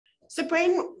So,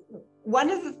 Brain, one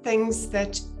of the things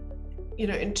that,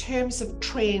 in terms of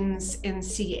trends in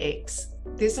CX,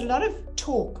 there's a lot of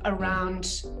talk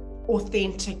around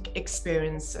authentic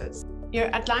experiences.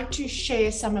 I'd like to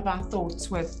share some of our thoughts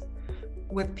with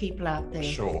people out there.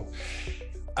 Sure.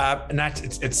 Nat,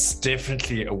 it's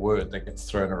definitely a word that gets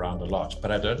thrown around a lot,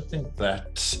 but I don't think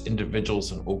that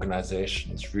individuals and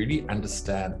organizations really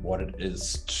understand what it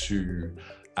is to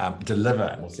deliver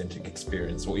an authentic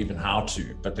experience, or even how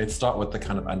to. But let's start with the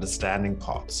kind of understanding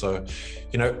part. So,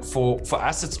 for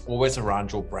us, it's always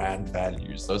around your brand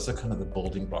values. Those are kind of the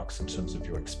building blocks in terms of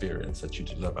your experience that you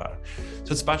deliver.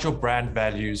 So it's about your brand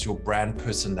values, your brand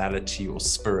personality or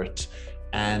spirit,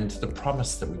 and the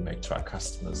promise that we make to our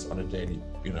customers on a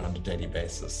daily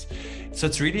basis. So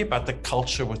it's really about the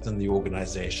culture within the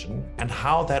organization and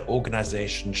how that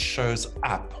organization shows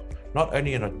up, not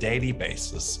only on a daily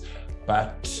basis,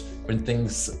 but when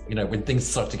things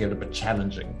start to get a bit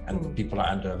challenging and people are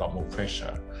under a lot more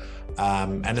pressure.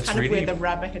 And it's kind really of where the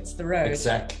rubber hits the road.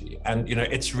 Exactly. And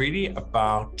it's really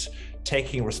about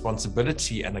taking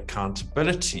responsibility and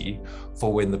accountability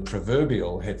for when the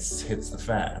proverbial hits the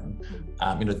fan.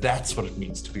 That's what it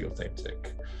means to be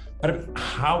authentic. But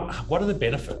what are the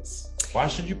benefits? Why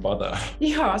should you bother?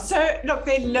 Yeah, so look,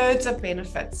 there are loads of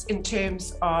benefits in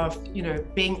terms of,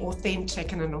 being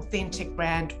authentic and an authentic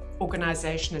brand,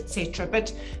 organization, etc.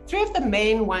 But three of the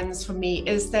main ones for me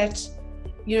is that,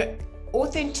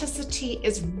 authenticity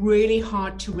is really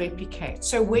hard to replicate.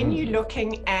 So when you're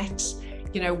looking at,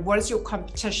 what does your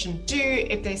competition do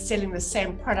if they're selling the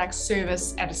same product,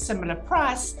 service at a similar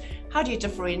price? How do you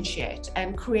differentiate?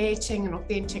 And creating an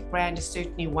authentic brand is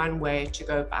certainly one way to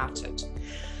go about it.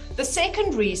 The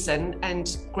second reason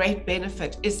and great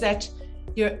benefit is that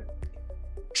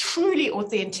truly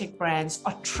authentic brands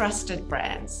are trusted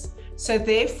brands. So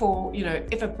therefore,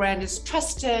 if a brand is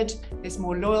trusted, there's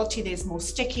more loyalty, there's more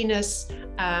stickiness,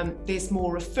 there's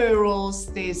more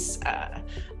referrals, there's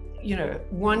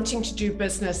wanting to do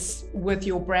business with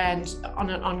your brand on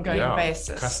an ongoing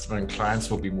basis. Customer and clients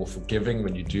will be more forgiving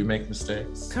when you do make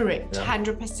mistakes. Correct,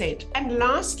 100%. And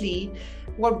lastly,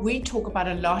 what we talk about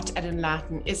a lot at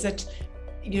Enlighten is that,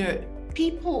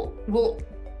 people will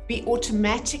be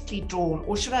automatically drawn,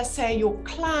 or should I say your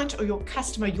client or your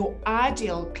customer, your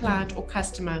ideal client or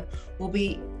customer will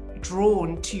be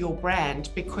drawn to your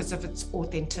brand because of its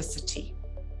authenticity.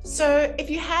 So if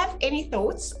you have any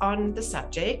thoughts on the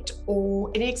subject or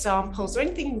any examples or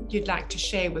anything you'd like to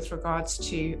share with regards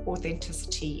to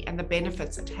authenticity and the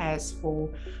benefits it has for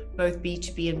both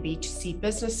B2B and B2C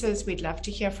businesses, we'd love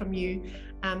to hear from you.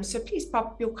 So please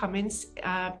pop your comments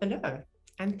below,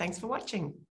 and thanks for watching.